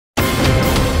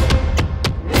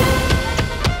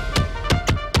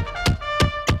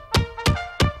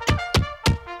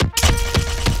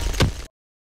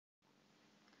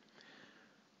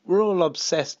We're all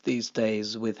obsessed these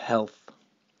days with health.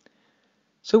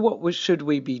 So what should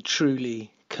we be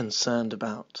truly concerned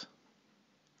about?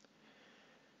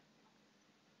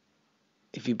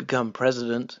 If you become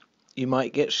president, you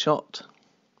might get shot.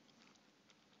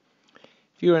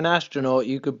 If you're an astronaut,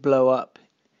 you could blow up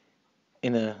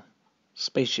in a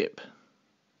spaceship.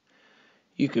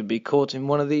 You could be caught in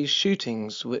one of these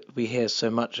shootings we hear so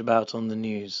much about on the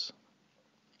news.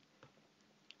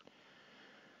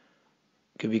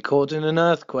 You could be caught in an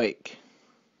earthquake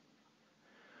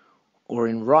or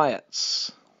in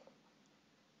riots.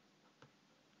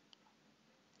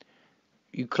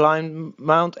 You climb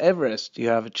Mount Everest, you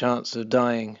have a chance of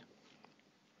dying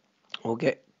or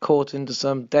get caught into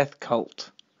some death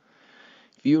cult.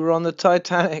 If you were on the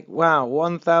Titanic, wow,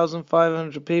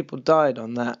 1,500 people died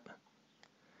on that.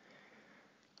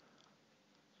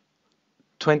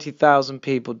 20,000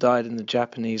 people died in the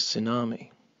Japanese tsunami.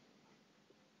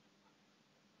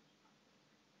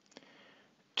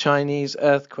 Chinese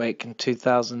earthquake in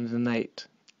 2008,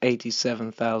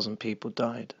 87,000 people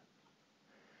died.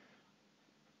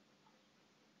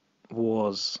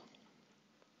 Wars.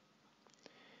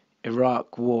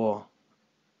 Iraq war,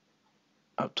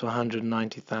 up to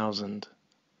 190,000.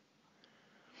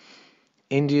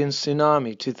 Indian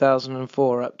tsunami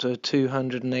 2004, up to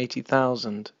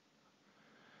 280,000.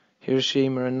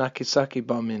 Hiroshima and Nagasaki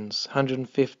bombings,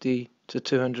 150 to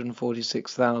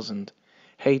 246,000.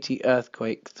 Haiti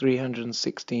earthquake,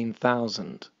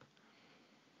 316,000.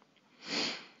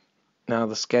 Now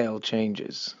the scale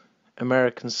changes.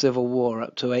 American Civil War,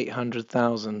 up to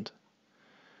 800,000.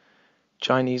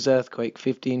 Chinese earthquake,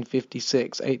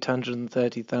 1556,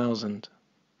 830,000.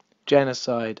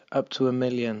 Genocide, up to 1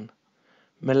 million.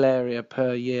 Malaria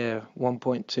per year,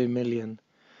 1.2 million.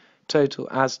 Total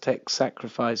Aztec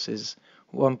sacrifices,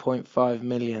 1.5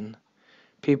 million.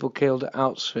 People killed at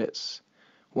Auschwitz,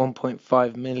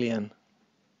 1.5 million.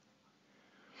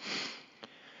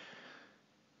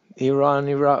 The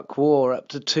Iran-Iraq war, up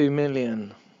to 2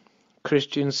 million.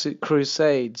 Christian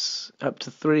crusades, up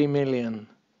to 3 million.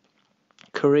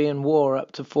 Korean War,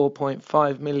 up to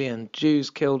 4.5 million. Jews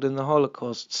killed in the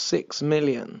Holocaust, 6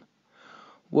 million.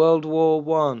 World War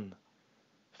I,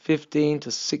 15 to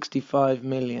 65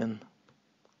 million.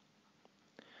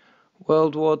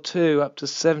 World War II, up to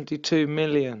 72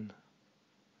 million.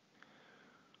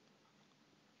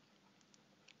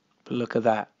 But look at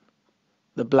that.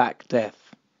 The Black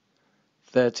Death,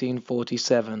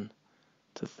 1347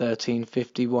 to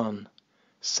 1351.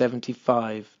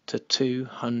 75 to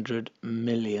 200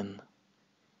 million.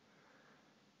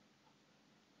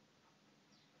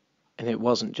 And it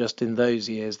wasn't just in those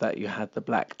years that you had the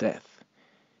Black Death.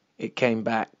 It came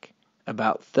back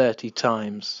about 30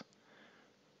 times,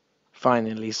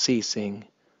 finally ceasing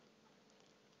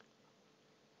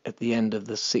at the end of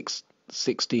the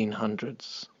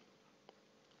 1600s.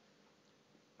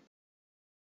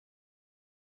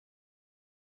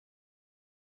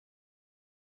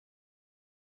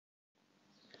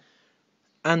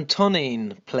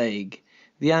 Antonine Plague.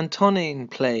 The Antonine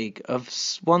Plague of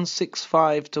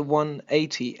 165 to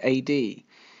 180 AD,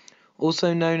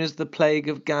 also known as the Plague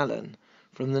of Galen,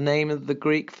 from the name of the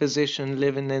Greek physician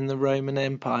living in the Roman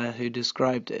Empire who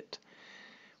described it,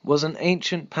 was an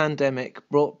ancient pandemic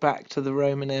brought back to the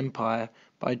Roman Empire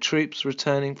by troops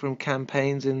returning from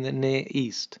campaigns in the Near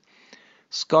East.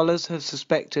 Scholars have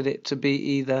suspected it to be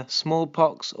either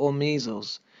smallpox or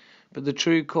measles, but the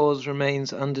true cause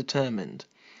remains undetermined.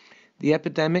 The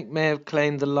epidemic may have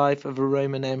claimed the life of a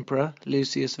Roman emperor,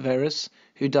 Lucius Verus,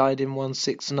 who died in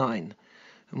 169,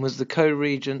 and was the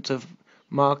co-regent of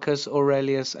Marcus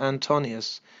Aurelius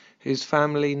Antonius, whose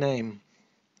family name,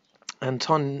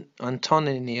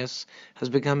 Antoninus, has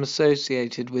become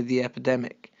associated with the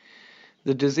epidemic.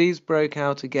 The disease broke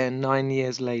out again 9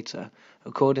 years later,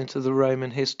 according to the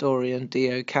Roman historian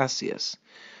Dio Cassius,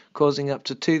 causing up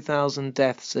to 2,000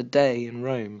 deaths a day in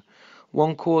Rome,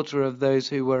 1/4 of those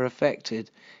who were affected,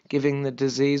 giving the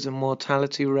disease a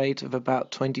mortality rate of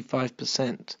about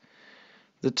 25%.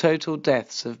 The total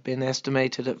deaths have been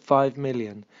estimated at 5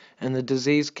 million, and the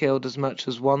disease killed as much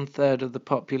as 1/3 of the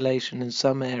population in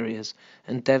some areas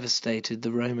and devastated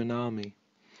the Roman army.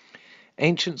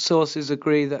 Ancient sources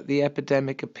agree that the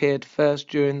epidemic appeared first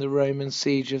during the Roman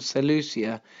siege of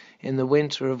Seleucia in the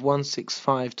winter of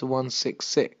 165 to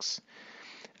 166.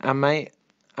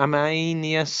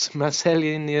 Ammianus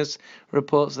Marcellinus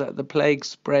reports that the plague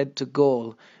spread to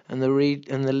Gaul and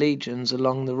the legions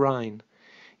along the Rhine.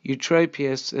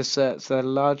 Eutropius asserts that a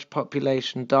large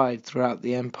population died throughout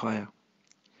the empire.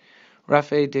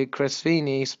 Raffaele de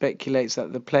Cresvini speculates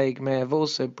that the plague may have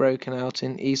also broken out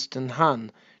in eastern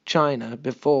Han China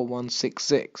before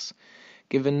 166.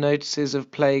 Given notices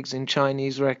of plagues in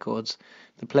Chinese records,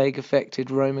 the plague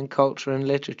affected Roman culture and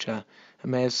literature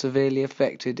and may have severely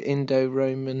affected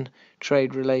Indo-Roman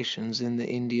trade relations in the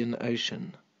Indian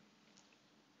Ocean.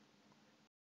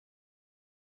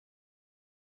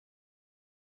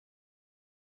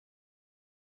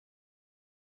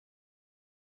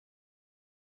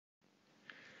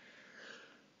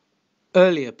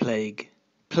 Earlier plague,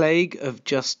 Plague of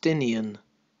Justinian,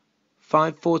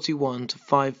 541 to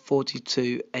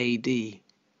 542 AD,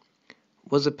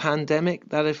 was a pandemic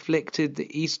that afflicted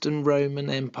the Eastern Roman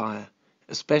Empire,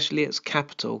 especially its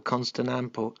capital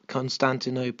Constantinople,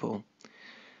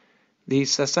 the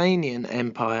Sasanian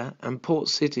Empire, and port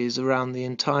cities around the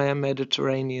entire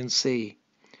Mediterranean Sea.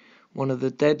 One of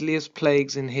the deadliest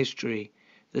plagues in history,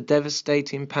 the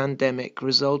devastating pandemic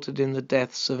resulted in the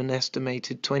deaths of an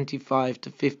estimated 25 to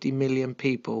 50 million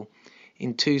people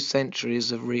in 2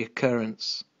 centuries of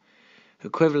reoccurrence,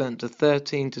 equivalent to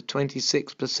 13 to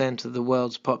 26% of the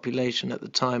world's population at the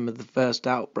time of the first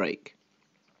outbreak.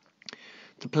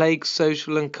 The plague's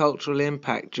social and cultural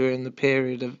impact during the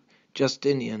period of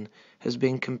Justinian has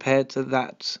been compared to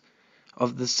that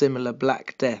of the similar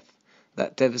Black Death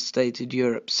that devastated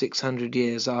Europe 600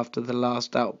 years after the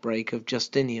last outbreak of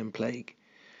Justinian plague.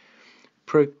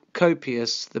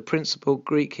 Procopius, the principal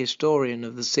Greek historian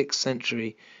of the 6th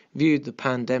century, viewed the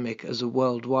pandemic as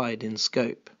worldwide in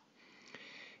scope.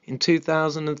 In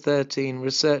 2013,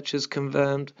 researchers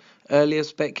confirmed earlier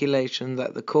speculation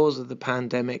that the cause of the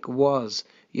pandemic was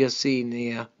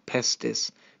Yersinia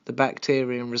pestis, the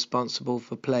bacterium responsible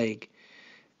for plague.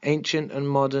 Ancient and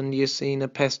modern Yersinia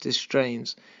pestis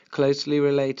strains, closely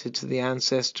related to the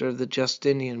ancestor of the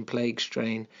Justinian plague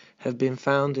strain, have been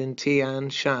found in Tian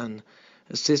Shan,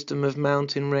 a system of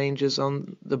mountain ranges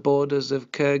on the borders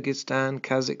of Kyrgyzstan,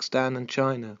 Kazakhstan and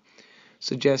China,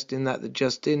 suggesting that the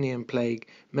Justinian plague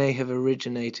may have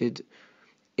originated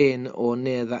in or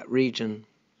near that region.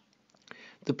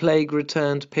 The plague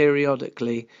returned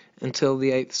periodically until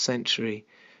the 8th century.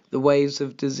 The waves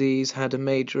of disease had a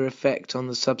major effect on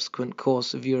the subsequent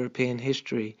course of European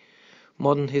history.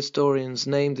 Modern historians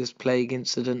named this plague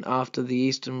incident after the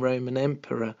Eastern Roman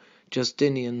Emperor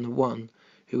Justinian I,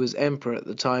 who was emperor at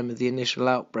the time of the initial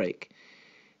outbreak.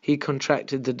 He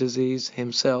contracted the disease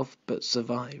himself but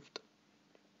survived.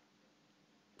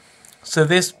 So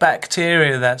this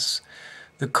bacteria that's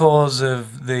the cause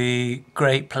of the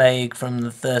Great Plague from the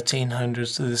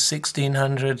 1300s to the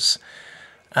 1600s,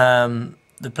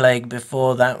 the plague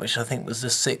before that, which I think was the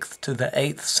 6th to the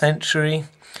 8th century,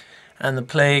 and the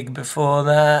plague before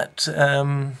that,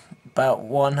 about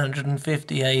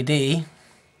 150 AD,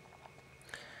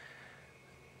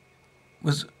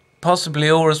 was possibly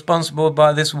all responsible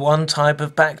by this one type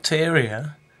of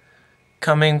bacteria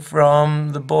coming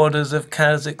from the borders of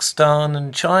Kazakhstan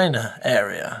and China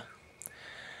area.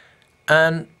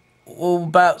 And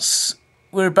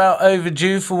we're about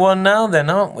overdue for one now then,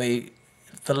 aren't we?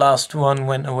 The last one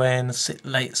went away in the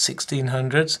late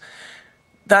 1600s.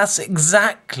 That's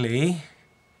exactly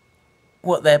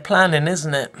what they're planning,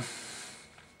 isn't it?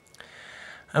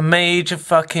 A major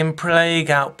fucking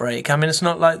plague outbreak. I mean, it's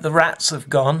not like the rats have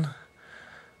gone.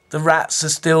 The rats are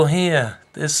still here.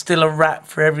 There's still a rat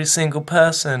for every single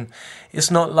person.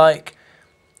 It's not like,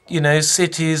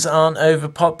 cities aren't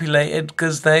overpopulated,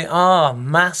 because they are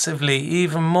massively,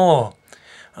 even more.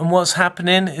 And what's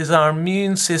happening is our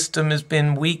immune system has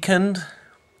been weakened.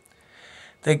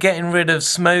 They're getting rid of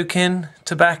smoking,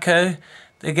 tobacco.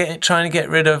 They're trying to get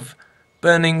rid of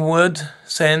burning wood,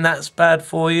 saying that's bad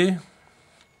for you.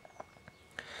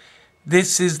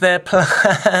 This is their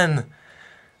plan.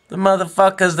 The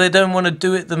motherfuckers, they don't want to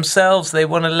do it themselves. They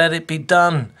want to let it be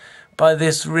done by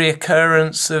this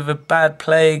reoccurrence of a bad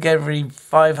plague every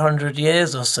 500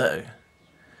 years or so.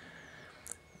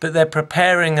 But they're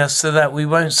preparing us so that we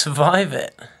won't survive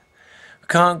it. We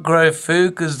can't grow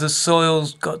food because the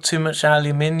soil's got too much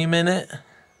aluminium in it.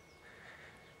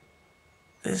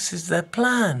 This is their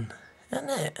plan, isn't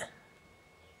it?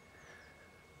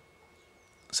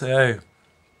 So,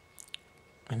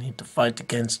 we need to fight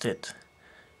against it.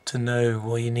 To know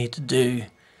what you need to do,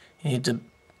 you need to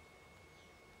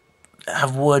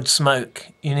have wood smoke,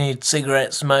 you need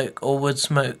cigarette smoke or wood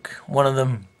smoke, one of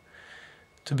them,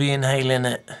 to be inhaling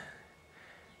it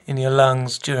in your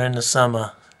lungs during the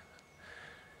summer.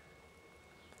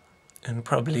 And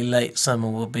probably late summer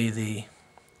will be the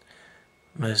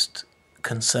most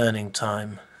concerning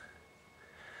time.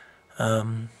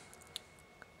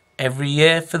 Every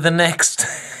year for the next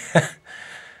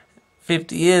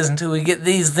 50 years until we get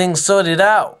these things sorted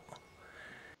out.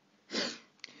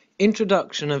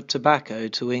 Introduction of tobacco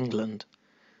to England.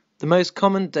 The most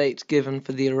common date given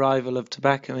for the arrival of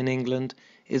tobacco in England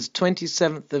is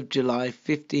 27th of July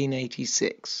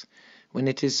 1586, when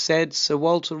it is said Sir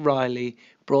Walter Raleigh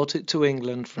brought it to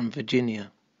England from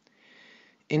Virginia.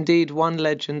 Indeed, one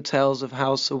legend tells of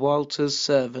how Sir Walter's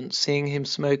servant, seeing him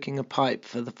smoking a pipe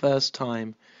for the first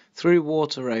time, threw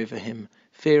water over him,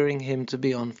 fearing him to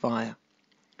be on fire.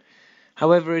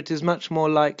 However, it is much more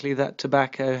likely that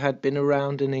tobacco had been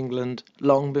around in England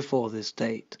long before this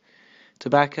date.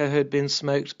 Tobacco had been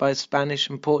smoked by Spanish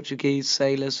and Portuguese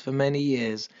sailors for many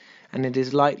years, and it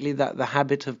is likely that the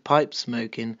habit of pipe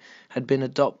smoking had been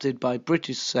adopted by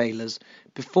British sailors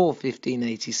before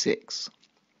 1586.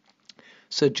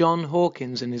 Sir John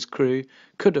Hawkins and his crew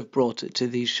could have brought it to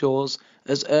these shores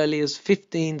as early as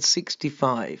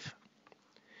 1565.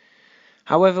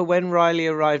 However, when Raleigh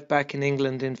arrived back in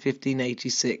England in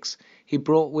 1586, he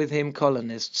brought with him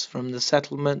colonists from the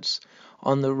settlements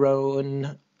on the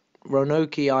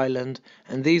Roanoke Island,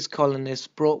 and these colonists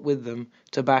brought with them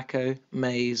tobacco,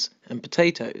 maize, and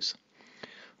potatoes.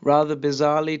 Rather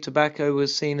bizarrely, tobacco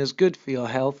was seen as good for your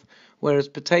health, whereas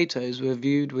potatoes were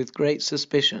viewed with great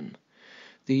suspicion.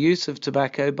 The use of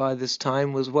tobacco by this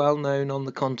time was well known on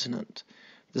the continent.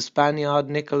 The Spaniard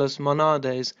Nicolas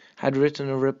Monardes had written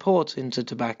a report into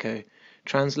tobacco,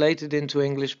 translated into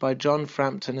English by John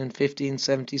Frampton in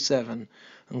 1577,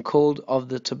 and called Of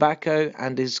the Tobacco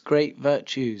and His Great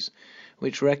Virtues,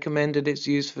 which recommended its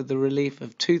use for the relief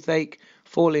of toothache,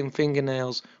 falling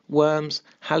fingernails, worms,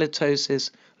 halitosis,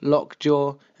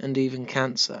 lockjaw, and even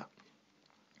cancer.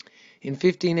 In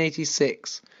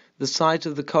 1586, the sight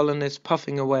of the colonists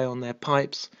puffing away on their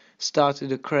pipes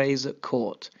started a craze at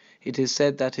court. It is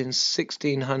said that in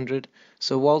 1600,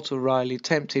 Sir Walter Raleigh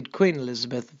tempted Queen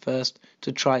Elizabeth I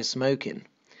to try smoking.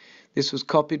 This was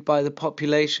copied by the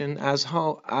population as a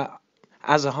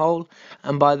whole,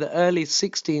 and by the early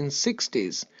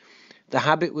 1660s, the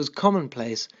habit was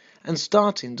commonplace and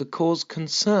starting to cause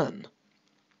concern.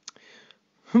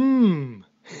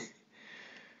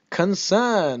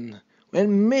 Concern,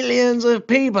 when millions of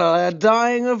people are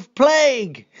dying of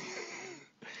plague.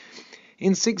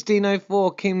 In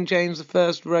 1604, King James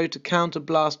I wrote a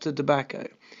counterblast to tobacco,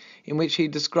 in which he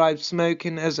described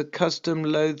smoking as a custom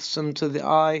loathsome to the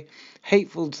eye,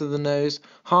 hateful to the nose,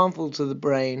 harmful to the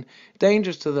brain,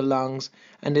 dangerous to the lungs,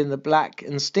 and in the black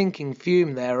and stinking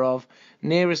fume thereof,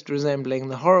 nearest resembling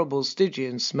the horrible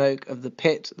Stygian smoke of the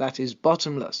pit that is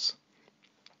bottomless.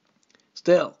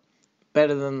 Still,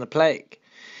 better than the plague.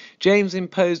 James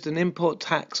imposed an import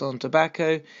tax on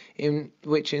tobacco,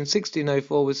 which in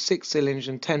 1604 was 6 shillings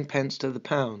and 10 pence to the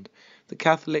pound. The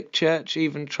Catholic Church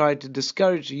even tried to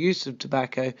discourage the use of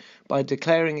tobacco by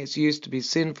declaring its use to be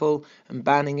sinful and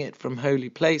banning it from holy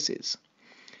places.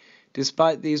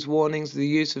 Despite these warnings, the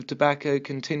use of tobacco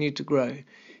continued to grow.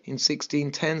 In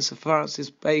 1610, Sir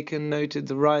Francis Bacon noted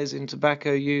the rise in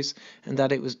tobacco use and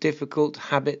that it was a difficult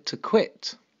habit to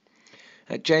quit.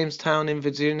 At Jamestown in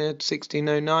Virginia,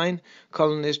 1609,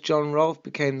 colonist John Rolfe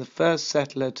became the first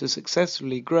settler to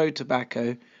successfully grow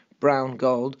tobacco, brown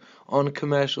gold, on a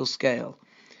commercial scale.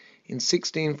 In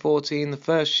 1614, the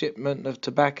first shipment of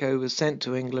tobacco was sent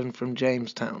to England from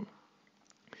Jamestown.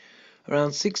 In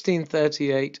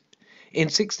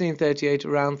 1638,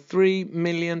 around 3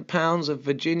 million pounds of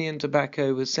Virginian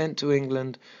tobacco was sent to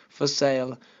England for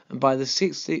sale, and by the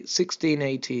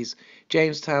 1680s,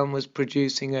 Jamestown was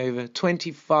producing over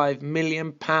 25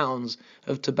 million pounds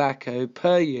of tobacco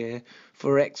per year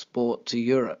for export to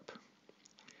Europe.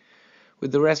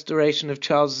 With the restoration of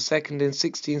Charles II in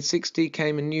 1660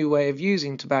 came a new way of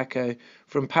using tobacco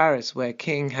from Paris, where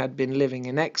King had been living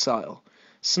in exile.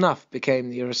 Snuff became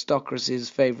the aristocracy's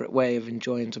favourite way of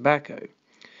enjoying tobacco.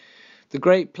 The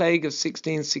Great Plague of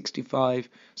 1665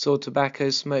 saw tobacco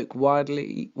smoke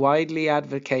widely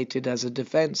advocated as a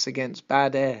defence against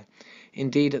bad air.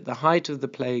 Indeed, at the height of the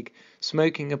plague,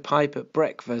 smoking a pipe at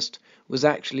breakfast was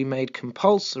actually made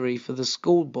compulsory for the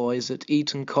schoolboys at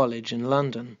Eton College in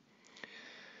London.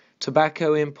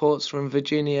 Tobacco imports from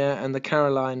Virginia and the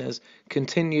Carolinas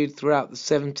continued throughout the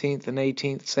 17th and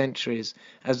 18th centuries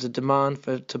as the demand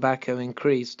for tobacco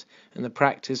increased and the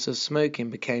practice of smoking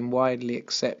became widely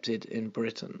accepted in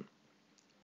Britain.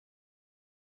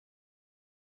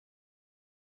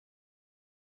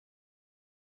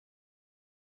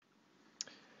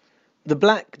 The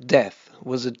Black Death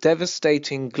was a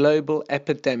devastating global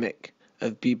epidemic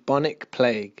of bubonic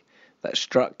plague that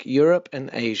struck Europe and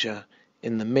Asia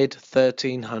in the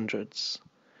mid-1300s.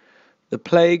 The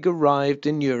plague arrived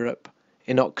in Europe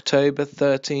in October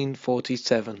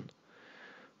 1347,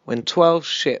 when 12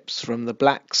 ships from the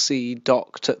Black Sea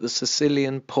docked at the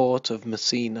Sicilian port of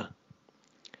Messina.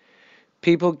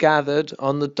 People gathered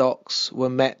on the docks were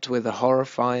met with a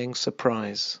horrifying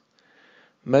surprise.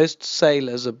 Most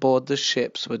sailors aboard the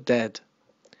ships were dead,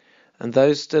 and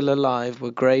those still alive were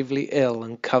gravely ill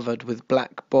and covered with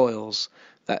black boils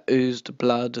that oozed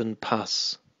blood and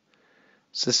pus.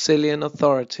 Sicilian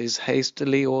authorities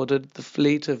hastily ordered the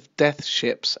fleet of death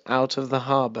ships out of the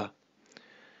harbour,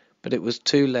 but it was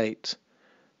too late.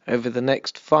 Over the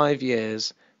next 5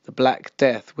 years, the Black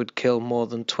Death would kill more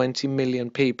than 20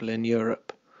 million people in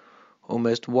Europe,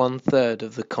 almost 1/3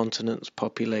 of the continent's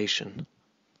population.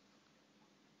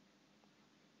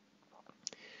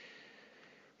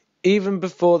 Even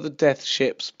before the death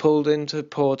ships pulled into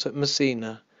port at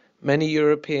Messina, many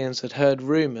Europeans had heard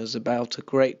rumours about a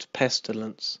great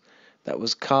pestilence that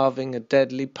was carving a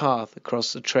deadly path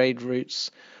across the trade routes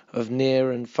of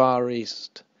Near and Far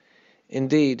East.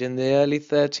 Indeed, in the early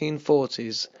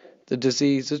 1340s, the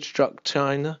disease had struck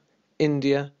China,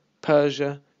 India,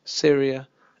 Persia, Syria,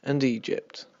 and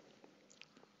Egypt.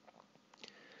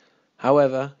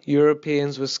 However,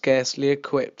 Europeans were scarcely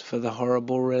equipped for the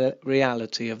horrible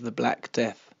reality of the Black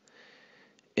Death.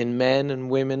 In men and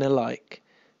women alike,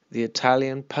 the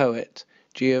Italian poet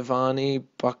Giovanni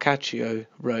Boccaccio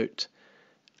wrote,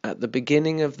 "At the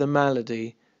beginning of the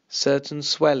malady, certain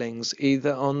swellings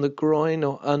either on the groin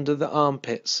or under the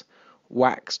armpits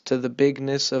waxed to the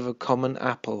bigness of a common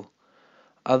apple,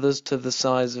 others to the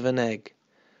size of an egg,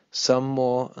 some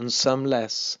more and some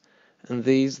less, and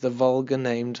these the vulgar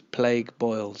named plague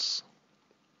boils."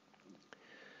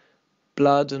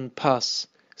 Blood and pus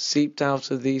seeped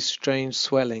out of these strange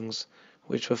swellings,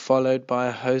 which were followed by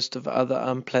a host of other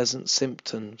unpleasant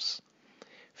symptoms: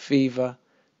 fever,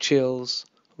 chills,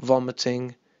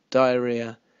 vomiting,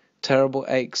 diarrhea, terrible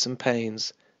aches and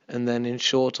pains, and then in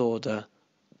short order,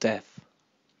 death.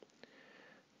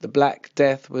 The Black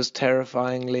Death was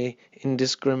terrifyingly,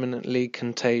 indiscriminately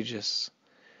contagious.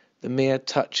 The mere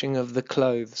touching of the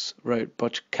clothes, wrote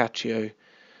Boccaccio,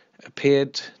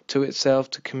 appeared to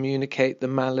itself to communicate the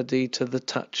malady to the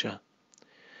toucher.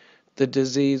 The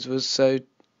disease was so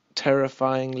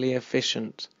terrifyingly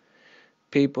efficient.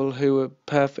 People who were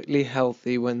perfectly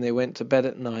healthy when they went to bed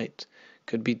at night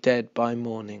could be dead by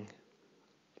morning.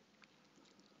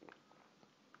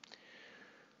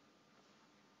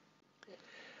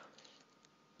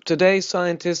 Today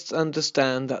scientists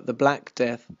understand that the Black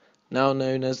Death, now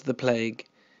known as the plague,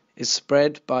 is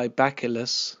spread by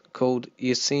bacillus called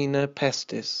Yersinia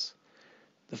pestis.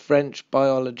 The French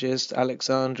biologist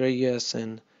Alexandre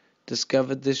Yersin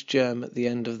discovered this germ at the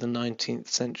end of the 19th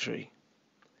century.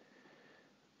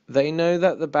 They know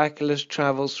that the bacillus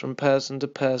travels from person to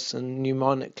person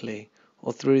pneumonically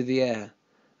or through the air,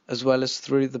 as well as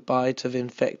through the bite of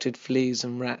infected fleas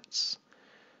and rats.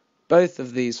 Both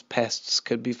of these pests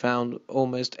could be found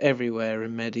almost everywhere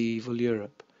in medieval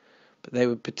Europe, but they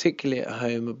were particularly at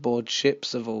home aboard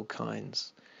ships of all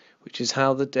kinds, which is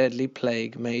how the deadly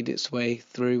plague made its way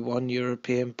through one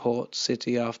European port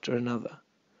city after another.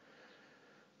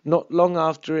 Not long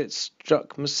after it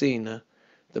struck Messina,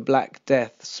 the Black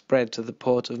Death spread to the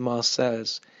port of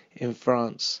Marseilles in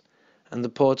France and the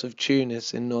port of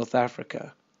Tunis in North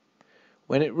Africa.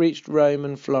 When it reached Rome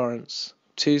and Florence,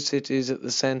 two cities at the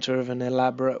centre of an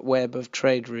elaborate web of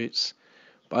trade routes,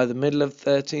 by the middle of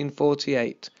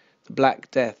 1348 the Black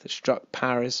Death struck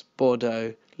Paris,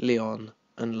 Bordeaux, Lyon,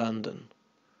 and London.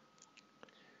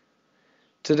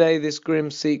 Today this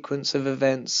grim sequence of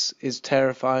events is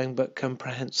terrifying but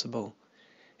comprehensible.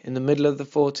 In the middle of the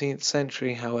 14th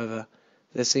century, however,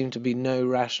 there seemed to be no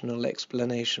rational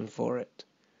explanation for it.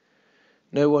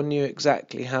 No one knew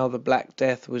exactly how the Black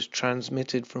Death was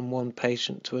transmitted from one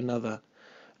patient to another,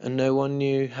 and no one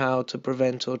knew how to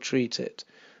prevent or treat it.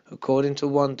 According to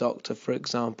one doctor, for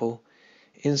example,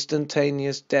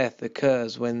 instantaneous death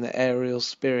occurs when the aerial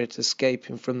spirit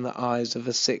escaping from the eyes of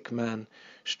a sick man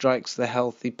strikes the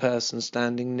healthy person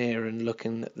standing near and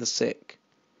looking at the sick.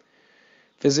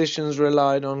 Physicians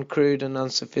relied on crude and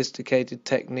unsophisticated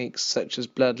techniques such as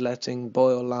bloodletting,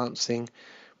 boil lancing,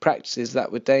 practices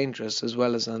that were dangerous as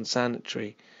well as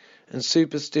unsanitary, and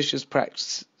superstitious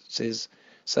practices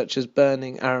such as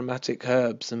burning aromatic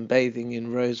herbs and bathing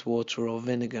in rose water or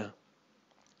vinegar.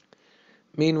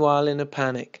 Meanwhile, in a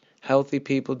panic, healthy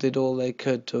people did all they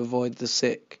could to avoid the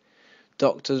sick.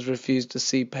 Doctors refused to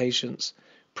see patients,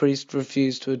 priests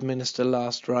refused to administer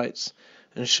last rites,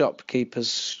 and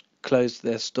shopkeepers closed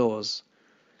their stores.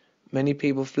 Many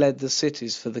people fled the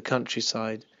cities for the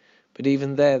countryside, but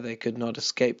even there they could not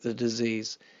escape the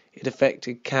disease. It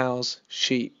affected cows,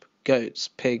 sheep, goats,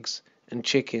 pigs, and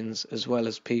chickens as well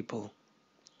as people.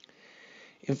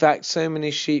 In fact, so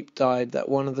many sheep died that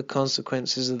one of the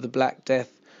consequences of the Black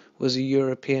Death was a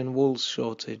European wool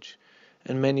shortage,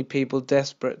 and many people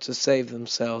desperate to save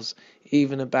themselves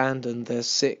even abandoned their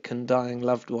sick and dying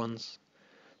loved ones.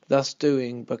 Thus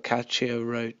doing, Boccaccio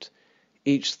wrote,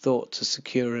 each thought to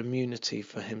secure immunity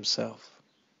for himself.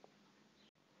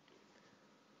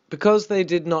 Because they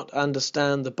did not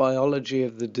understand the biology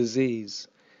of the disease,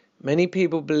 many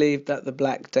people believed that the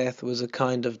Black Death was a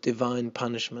kind of divine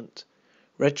punishment,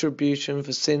 retribution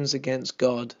for sins against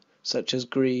God, such as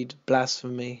greed,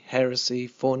 blasphemy, heresy,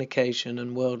 fornication,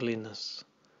 and worldliness.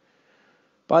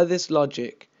 By this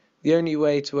logic, the only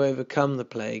way to overcome the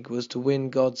plague was to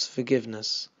win God's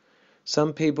forgiveness.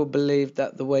 Some people believed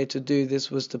that the way to do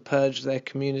this was to purge their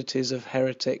communities of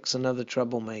heretics and other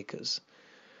troublemakers.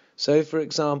 So, for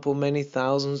example, many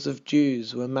thousands of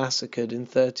Jews were massacred in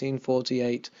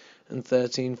 1348 and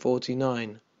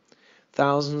 1349.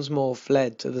 Thousands more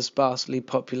fled to the sparsely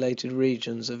populated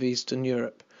regions of Eastern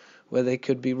Europe, where they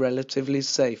could be relatively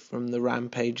safe from the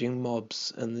rampaging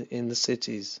mobs in the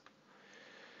cities.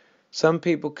 Some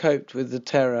people coped with the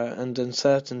terror and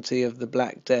uncertainty of the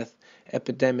Black Death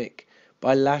epidemic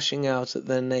by lashing out at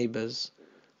their neighbours.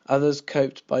 Others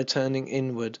coped by turning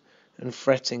inward and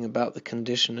fretting about the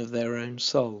condition of their own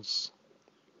souls.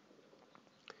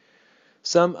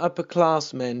 Some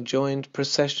upper-class men joined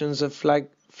processions of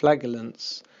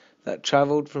flagellants that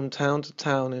travelled from town to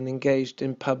town and engaged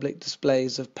in public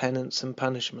displays of penance and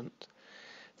punishment.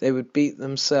 They would beat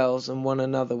themselves and one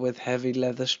another with heavy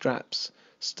leather straps,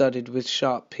 studded with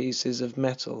sharp pieces of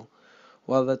metal,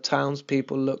 while the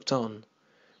townspeople looked on.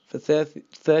 For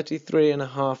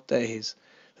 33.5 days,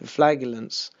 the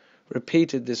flagellants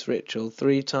repeated this ritual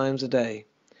 3 times a day.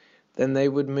 Then they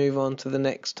would move on to the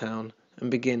next town and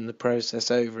begin the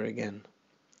process over again.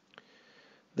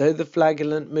 Though the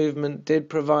flagellant movement did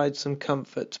provide some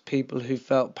comfort to people who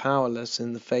felt powerless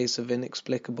in the face of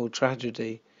inexplicable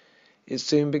tragedy, it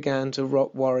soon began to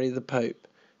worry the Pope,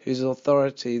 whose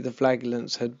authority the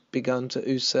flagellants had begun to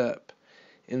usurp.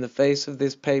 In the face of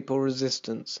this papal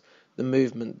resistance, the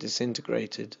movement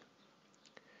disintegrated.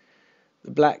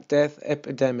 The Black Death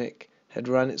epidemic had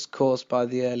run its course by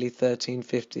the early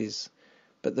 1350s,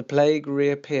 but the plague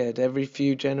reappeared every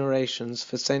few generations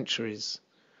for centuries.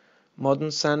 Modern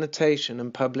sanitation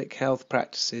and public health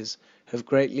practices have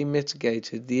greatly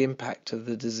mitigated the impact of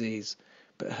the disease,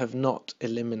 but have not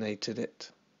eliminated it.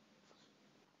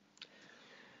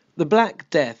 The Black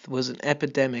Death was an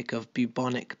epidemic of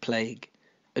bubonic plague,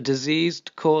 a disease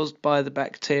caused by the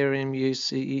bacterium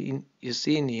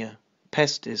Yersinia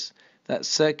pestis that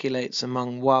circulates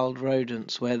among wild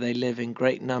rodents where they live in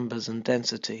great numbers and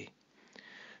density.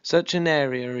 Such an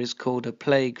area is called a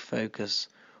plague focus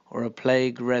or a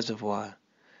plague reservoir.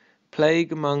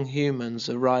 Plague among humans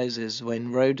arises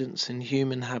when rodents in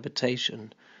human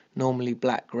habitation, normally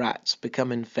black rats,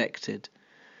 become infected.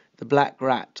 The black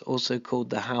rat, also called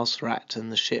the house rat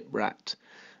and the ship rat,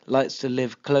 likes to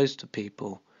live close to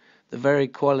people, the very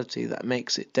quality that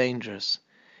makes it dangerous.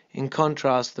 In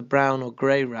contrast, the brown or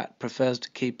grey rat prefers to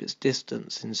keep its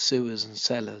distance in sewers and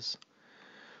cellars.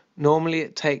 Normally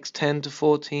it takes 10 to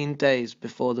 14 days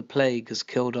before the plague has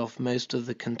killed off most of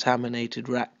the contaminated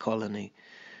rat colony,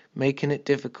 making it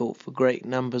difficult for great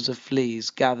numbers of fleas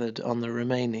gathered on the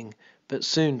remaining but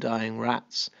soon dying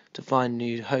rats to find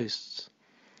new hosts.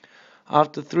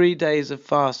 After 3 days of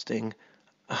fasting,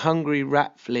 hungry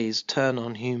rat fleas turn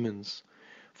on humans.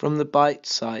 From the bite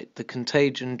site, the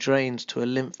contagion drains to a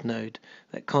lymph node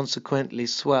that consequently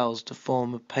swells to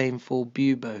form a painful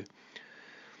bubo,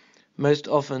 most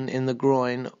often in the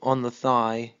groin, on the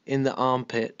thigh, in the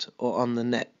armpit, or on the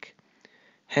neck.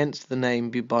 Hence the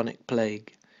name bubonic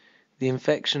plague. The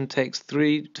infection takes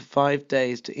 3 to 5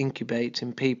 days to incubate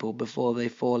in people before they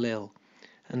fall ill,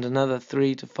 and another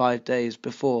 3 to 5 days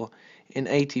before, in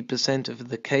 80% of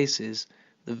the cases,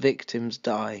 the victims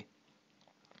die.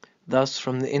 Thus,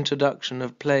 from the introduction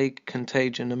of plague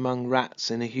contagion among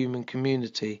rats in a human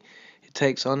community, it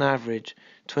takes on average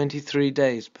 23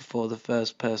 days before the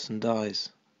first person dies.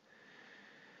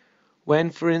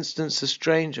 When, for instance, a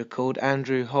stranger called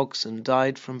Andrew Hogson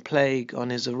died from plague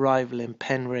on his arrival in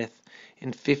Penrith in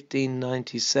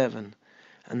 1597,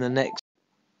 and the next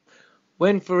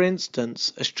When, for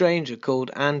instance, a stranger called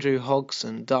Andrew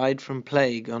Hogson died from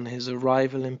plague on his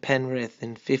arrival in Penrith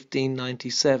in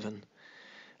 1597,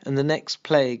 and the next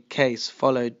plague case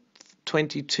followed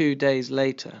 22 days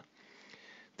later,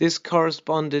 this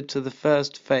corresponded to the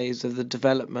first phase of the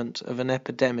development of an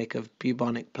epidemic of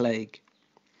bubonic plague.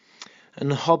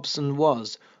 And Hobson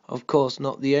was, of course,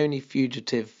 not the only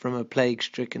fugitive from a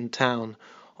plague-stricken town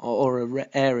or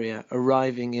area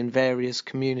arriving in various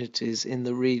communities in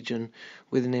the region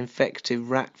with an infective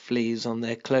rat fleas on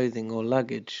their clothing or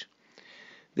luggage.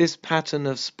 This pattern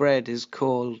of spread is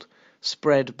called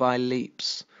spread by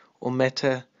leaps, or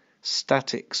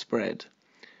metastatic spread.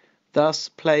 Thus,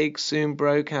 plague soon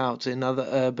broke out in other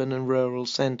urban and rural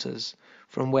centres,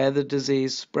 from where the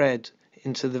disease spread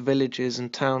into the villages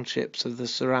and townships of the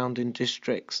surrounding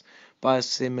districts by a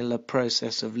similar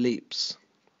process of leaps.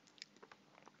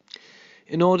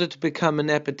 In order to become an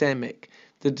epidemic,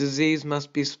 the disease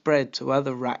must be spread to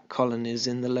other rat colonies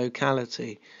in the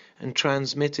locality and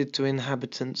transmitted to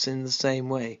inhabitants in the same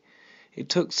way. It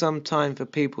took some time for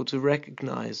people to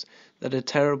recognize that a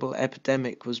terrible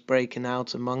epidemic was breaking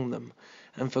out among them,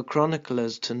 and for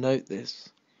chroniclers to note this.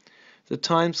 The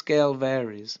time scale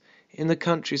varies. In the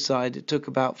countryside it took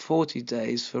about 40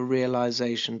 days for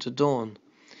realization to dawn.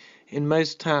 In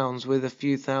most towns with a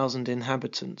few thousand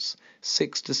inhabitants,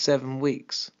 6 to 7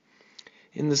 weeks.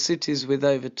 In the cities with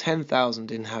over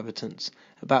 10,000 inhabitants,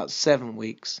 about 7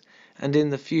 weeks, and in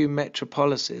the few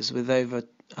metropolises with over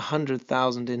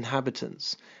 100,000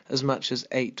 inhabitants, as much as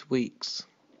 8 weeks.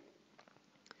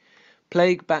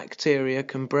 Plague bacteria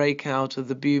can break out of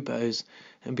the buboes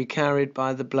and be carried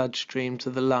by the bloodstream to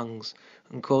the lungs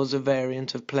and cause a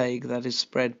variant of plague that is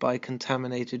spread by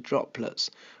contaminated droplets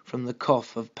from the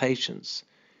cough of patients,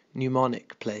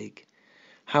 pneumonic plague.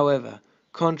 However,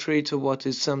 contrary to what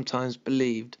is sometimes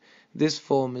believed, this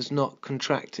form is not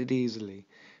contracted easily,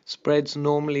 spreads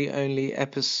normally only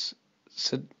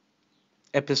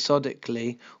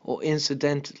episodically or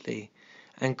incidentally,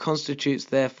 and constitutes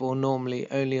therefore normally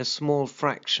only a small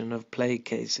fraction of plague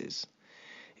cases.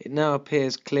 It now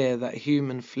appears clear that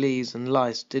human fleas and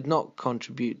lice did not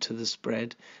contribute to the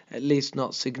spread, at least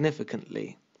not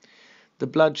significantly. The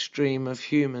bloodstream of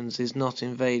humans is not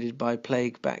invaded by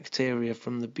plague bacteria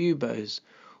from the buboes,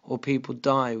 or people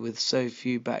die with so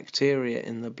few bacteria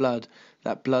in the blood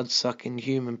that blood-sucking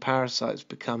human parasites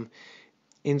become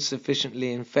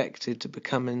insufficiently infected to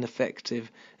become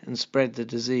ineffective and spread the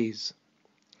disease.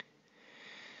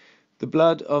 The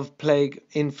blood of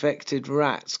plague-infected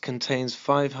rats contains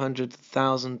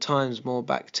 500,000 times more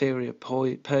bacteria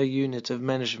per unit of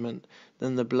measurement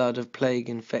than the blood of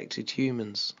plague-infected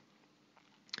humans.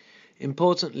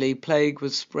 Importantly, plague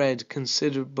was spread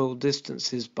considerable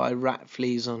distances by rat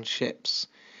fleas on ships.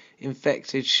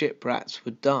 Infected ship rats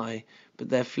would die, but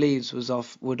their fleas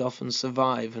would often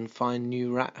survive and find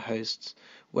new rat hosts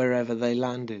wherever they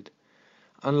landed.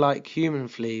 Unlike human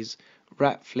fleas,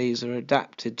 rat fleas are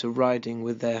adapted to riding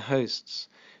with their hosts.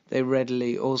 They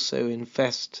readily also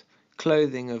infest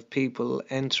clothing of people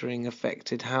entering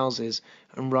affected houses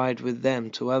and ride with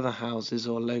them to other houses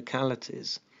or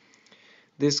localities.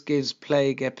 This gives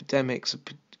plague epidemics a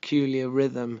peculiar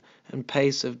rhythm and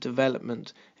pace of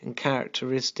development and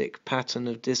characteristic pattern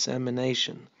of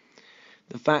dissemination.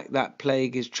 The fact that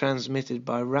plague is transmitted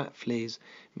by rat fleas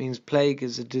means plague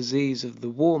is a disease of the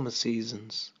warmer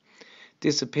seasons,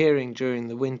 disappearing during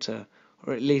the winter,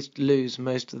 or at least lose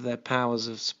most of their powers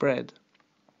of spread.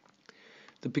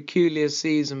 The peculiar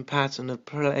season pattern of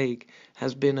plague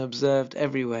has been observed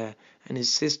everywhere and is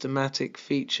a systematic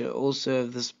feature also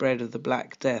of the spread of the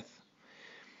Black Death.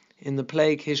 In the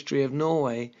plague history of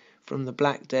Norway, from the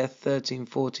Black Death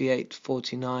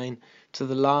 1348-49 to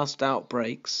the last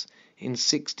outbreaks in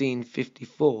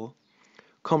 1654,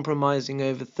 comprising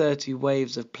over 30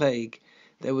 waves of plague,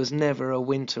 there was never a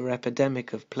winter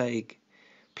epidemic of plague.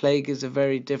 Plague is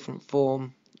very different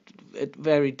from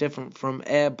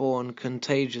airborne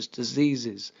contagious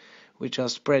diseases, which are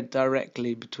spread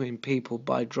directly between people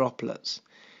by droplets.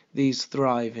 These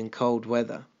thrive in cold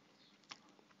weather.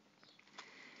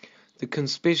 The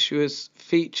conspicuous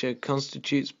feature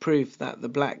constitutes proof that the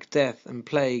Black Death and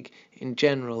plague in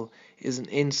general is an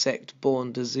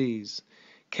insect-borne disease.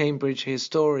 Cambridge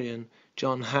historian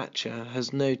John Hatcher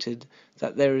has noted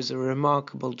that there is a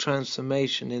remarkable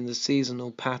transformation in the seasonal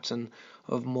pattern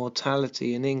of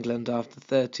mortality in England after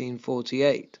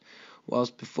 1348,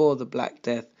 whilst before the Black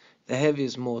Death the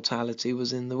heaviest mortality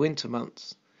was in the winter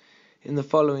months. In the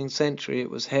following century it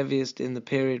was heaviest in the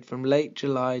period from late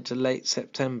July to late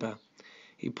September.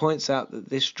 He points out that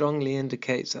this strongly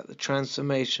indicates that the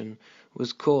transformation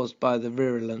was caused by the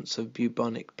virulence of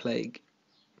bubonic plague.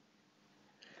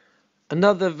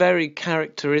 Another very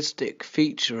characteristic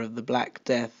feature of the Black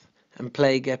Death and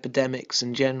plague epidemics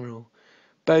in general,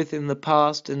 both in the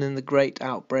past and in the great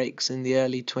outbreaks in the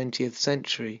early 20th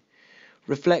century,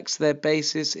 reflects their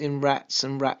basis in rats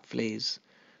and rat fleas.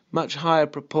 Much higher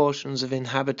proportions of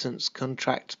inhabitants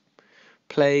contract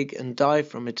plague and die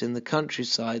from it in the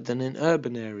countryside than in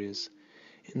urban areas.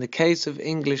 In the case of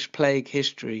English plague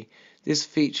history, this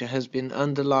feature has been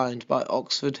underlined by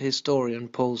Oxford historian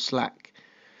Paul Slack.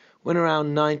 When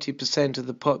around 90% of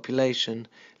the population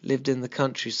lived in the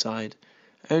countryside,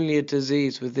 only a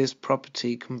disease with this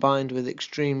property combined with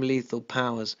extreme lethal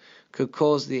powers could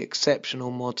cause the exceptional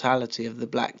mortality of the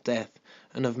Black Death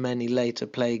and of many later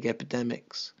plague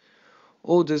epidemics.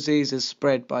 All diseases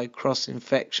spread by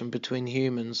cross-infection between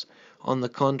humans, on the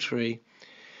contrary,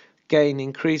 gain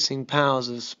increasing powers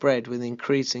of spread with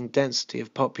increasing density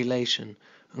of population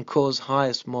and cause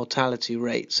highest mortality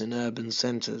rates in urban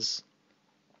centers.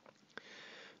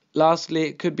 Lastly,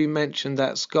 it could be mentioned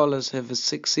that scholars have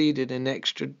succeeded in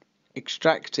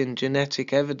extracting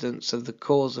genetic evidence of the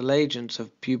causal agent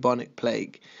of bubonic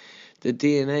plague, the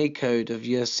DNA code of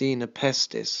Yersinia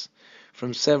pestis,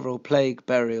 from several plague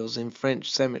burials in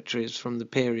French cemeteries from the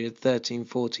period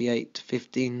 1348 to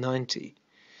 1590.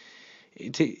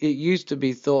 It used to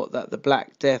be thought that the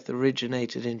Black Death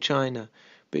originated in China,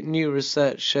 but new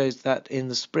research shows that in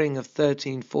the spring of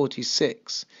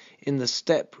 1346, in the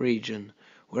steppe region,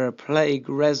 where a plague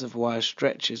reservoir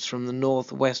stretches from the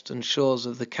northwestern shores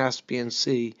of the Caspian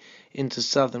Sea into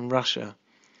southern Russia,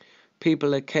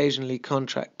 people occasionally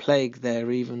contract plague there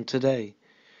even today.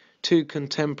 Two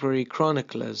contemporary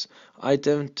chroniclers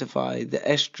identify the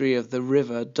estuary of the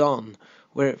river Don,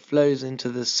 where it flows into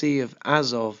the Sea of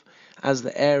Azov, as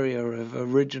the area of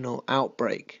original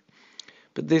outbreak.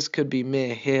 But this could be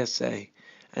mere hearsay,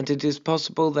 and it is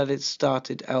possible that it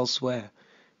started elsewhere,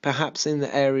 perhaps in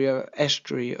the area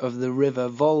estuary of the river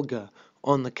Volga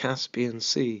on the Caspian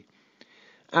Sea.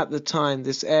 At the time,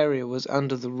 this area was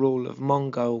under the rule of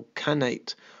Mongol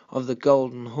Khanate of the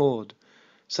Golden Horde.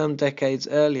 Some decades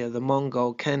earlier, the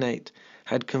Mongol Khanate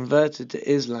had converted to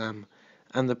Islam,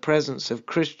 and the presence of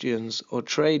Christians or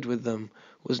trade with them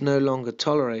was no longer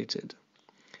tolerated.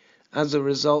 As a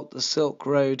result, the Silk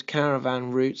Road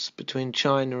caravan routes between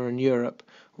China and Europe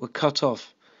were cut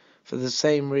off, for the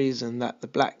same reason that the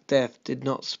Black Death did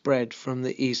not spread from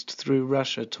the east through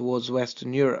Russia towards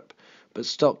Western Europe, but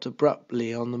stopped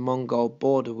abruptly on the Mongol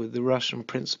border with the Russian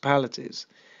principalities.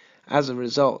 As a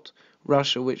result,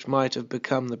 Russia, which might have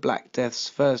become the Black Death's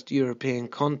first European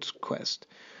conquest,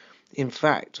 in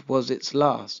fact was its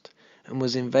last, and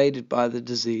was invaded by the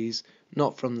disease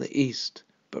not from the east,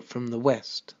 but from the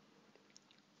west.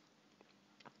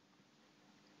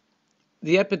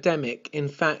 The epidemic, in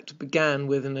fact, began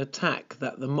with an attack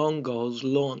that the Mongols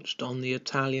launched on the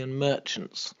Italian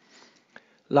merchants'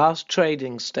 last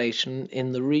trading station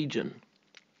in the region,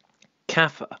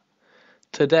 Kaffa,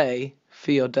 today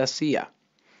Feodasia,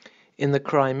 in the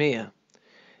Crimea.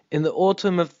 In the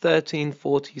autumn of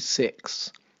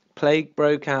 1346, plague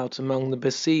broke out among the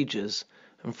besiegers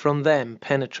and from them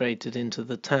penetrated into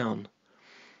the town.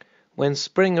 When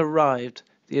spring arrived,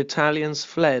 the Italians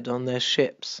fled on their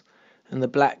ships, and the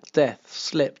Black Death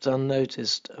slipped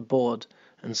unnoticed aboard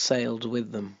and sailed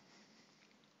with them.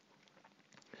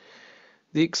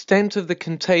 The extent of the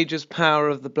contagious power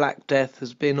of the Black Death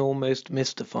has been almost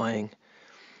mystifying.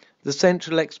 The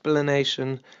central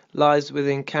explanation lies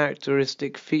within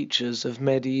characteristic features of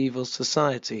medieval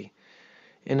society,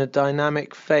 in a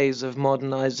dynamic phase of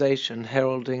modernization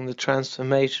heralding the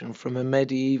transformation from a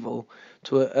medieval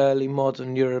to an early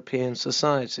modern European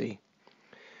society.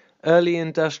 Early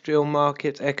industrial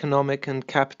market economic and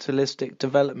capitalistic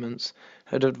developments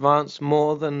had advanced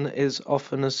more than is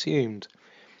often assumed,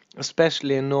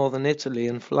 especially in northern Italy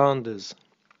and Flanders.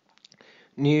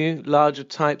 New, larger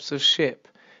types of ship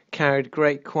carried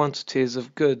great quantities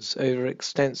of goods over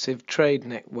extensive trade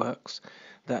networks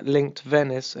that linked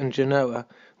Venice and Genoa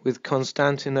with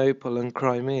Constantinople and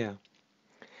Crimea.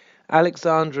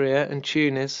 Alexandria and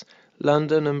Tunis,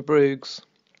 London and Bruges.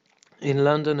 In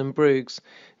London and Bruges,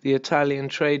 the Italian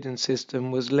trading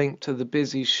system was linked to the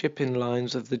busy shipping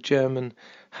lines of the German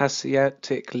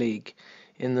Hanseatic League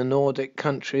in the Nordic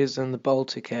countries and the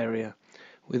Baltic area,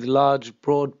 with large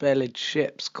broad-bellied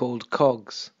ships called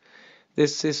cogs.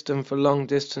 This system for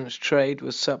long-distance trade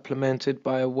was supplemented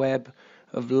by a web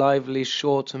of lively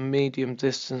short and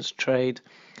medium-distance trade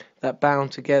that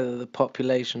bound together the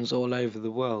populations all over the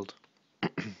world.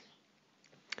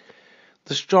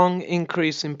 The strong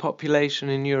increase in population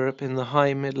in Europe in the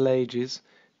High Middle Ages,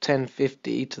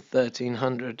 1050 to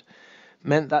 1300,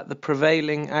 meant that the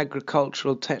prevailing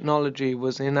agricultural technology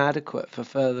was inadequate for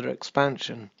further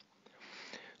expansion.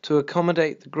 To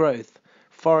accommodate the growth,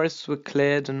 forests were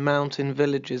cleared and mountain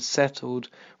villages settled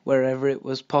wherever it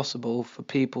was possible for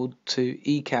people to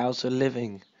eke out a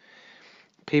living.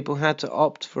 People had to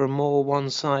opt for a more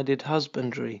one-sided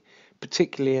husbandry,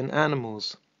 particularly in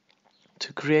animals,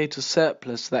 to create a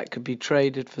surplus that could be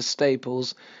traded for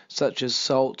staples such as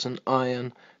salt and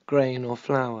iron, grain or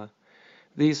flour.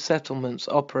 These settlements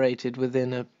operated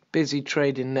within a busy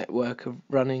trading network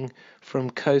running from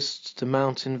coasts to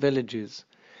mountain villages,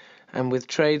 and with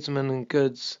tradesmen and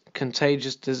goods,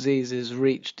 contagious diseases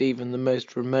reached even the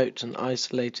most remote and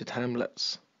isolated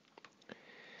hamlets.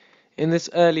 In this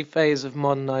early phase of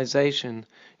modernization,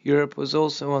 Europe was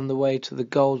also on the way to the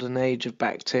golden age of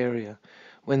bacteria,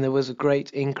 when there was a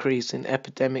great increase in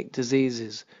epidemic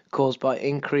diseases caused by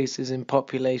increases in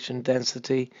population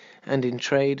density and in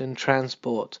trade and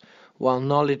transport, while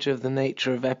knowledge of the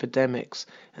nature of epidemics,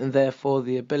 and therefore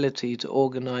the ability to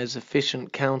organize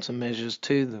efficient countermeasures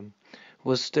to them,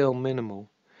 was still minimal.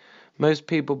 Most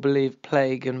people believed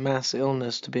plague and mass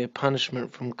illness to be a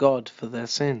punishment from God for their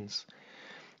sins.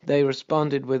 They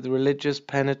responded with religious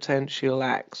penitential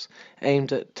acts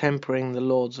aimed at tempering the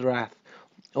Lord's wrath,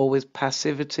 or with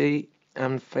passivity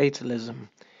and fatalism.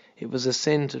 It was a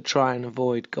sin to try and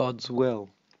avoid God's will.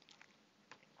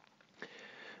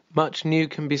 Much new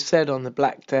can be said on the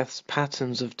Black Death's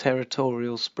patterns of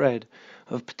territorial spread.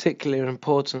 Of particular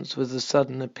importance was the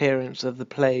sudden appearance of the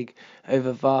plague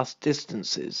over vast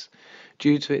distances,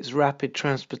 due to its rapid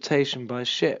transportation by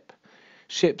ship.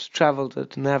 Ships travelled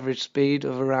at an average speed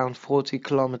of around 40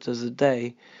 kilometers a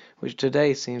day, which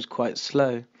today seems quite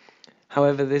slow.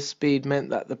 However, this speed meant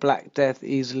that the Black Death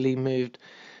easily moved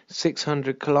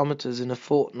 600 kilometers in a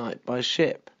fortnight by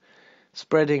ship,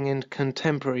 spreading in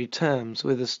contemporary terms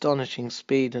with astonishing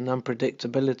speed and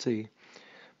unpredictability.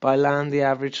 By land, the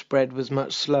average spread was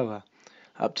much slower,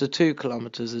 up to 2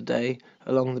 kilometers a day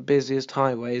along the busiest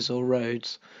highways or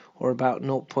roads, or about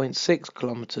 0.6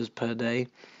 kilometers per day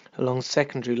along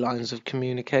secondary lines of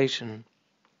communication.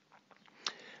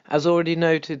 As already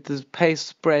noted, the pace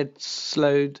spread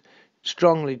slowed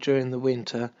strongly during the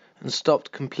winter and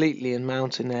stopped completely in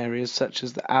mountain areas such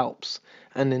as the Alps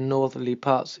and in northerly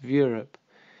parts of Europe.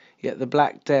 Yet the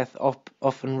Black Death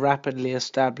often rapidly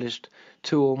established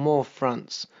 2 or more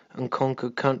fronts and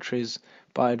conquered countries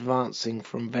by advancing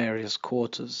from various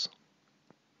quarters.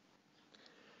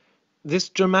 This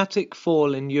dramatic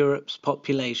fall in Europe's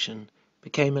population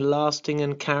became a lasting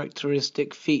and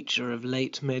characteristic feature of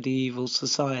late medieval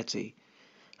society.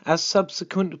 As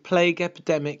subsequent plague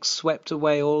epidemics swept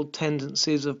away all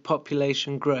tendencies of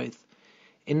population growth,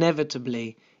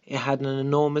 inevitably it had an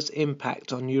enormous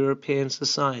impact on European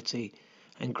society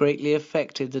and greatly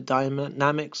affected the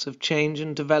dynamics of change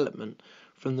and development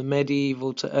from the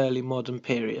medieval to early modern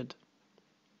period.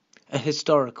 A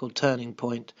historical turning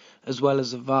point, as well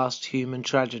as a vast human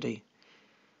tragedy.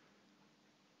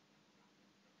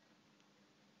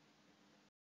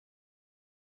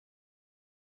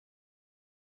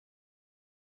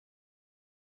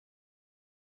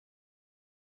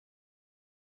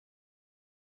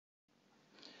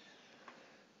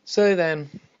 So then,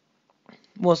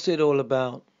 what's it all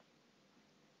about?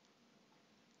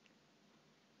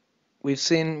 We've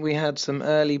seen we had some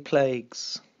early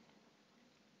plagues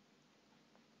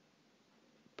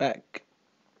back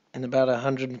in about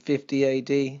 150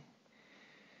 AD,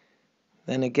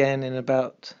 then again in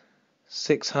about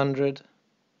 600.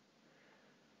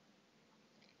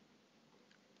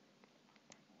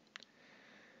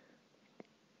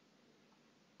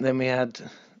 Then we had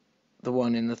the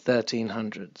one in the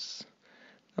 1300s.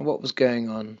 And what was going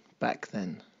on back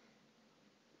then?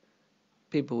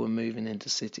 People were moving into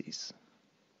cities.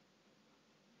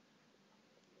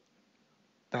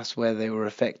 That's where they were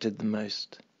affected the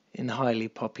most, in highly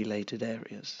populated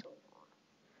areas.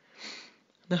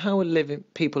 Now, how were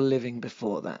people living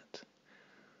before that?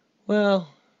 Well,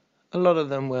 a lot of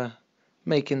them were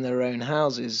making their own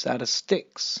houses out of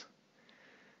sticks.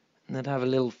 And they'd have a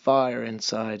little fire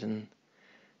inside, and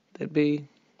they'd be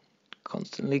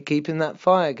constantly keeping that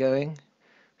fire going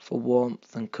for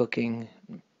warmth and cooking,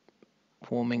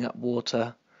 warming up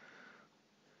water,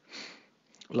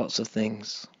 lots of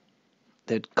things.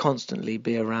 They'd constantly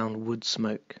be around wood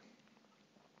smoke.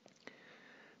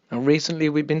 Now, recently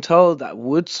we've been told that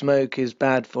wood smoke is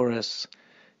bad for us,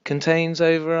 contains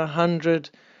over 100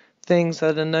 things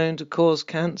that are known to cause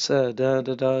cancer,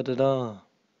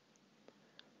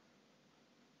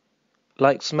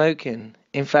 Like smoking.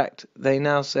 In fact, they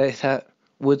now say that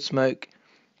wood smoke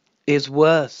is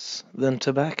worse than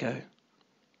tobacco.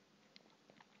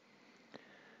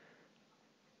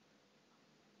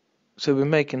 So we're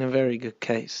making a very good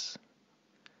case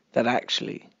that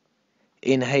actually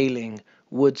inhaling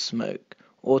wood smoke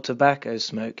or tobacco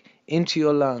smoke into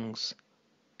your lungs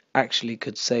actually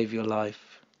could save your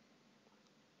life.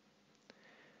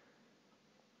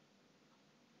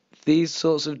 These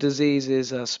sorts of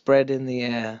diseases are spread in the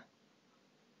air,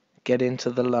 get into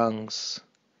the lungs,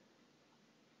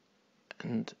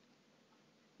 and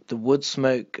the wood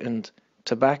smoke and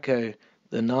tobacco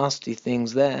the nasty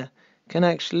things there can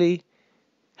actually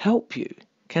help you,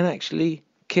 can actually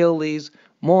kill these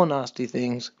more nasty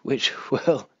things which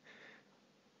will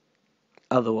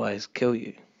otherwise kill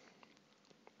you.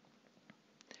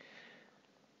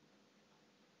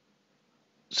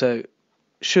 So,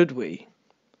 should we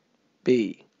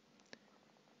be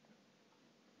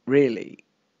really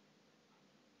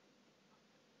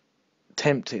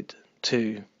tempted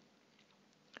to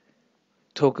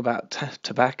talk about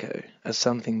tobacco as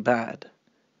something bad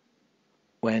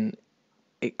when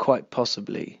it quite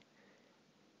possibly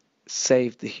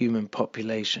saved the human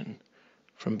population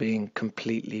from being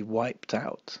completely wiped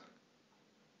out?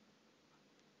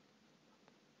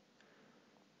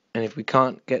 And if we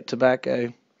can't get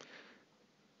tobacco,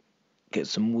 get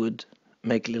some wood,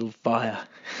 make a little fire,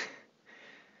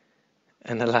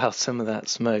 and allow some of that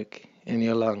smoke in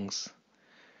your lungs,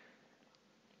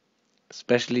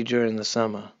 especially during the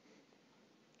summer,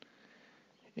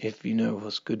 if you know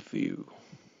what's good for you.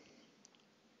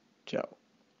 Ciao.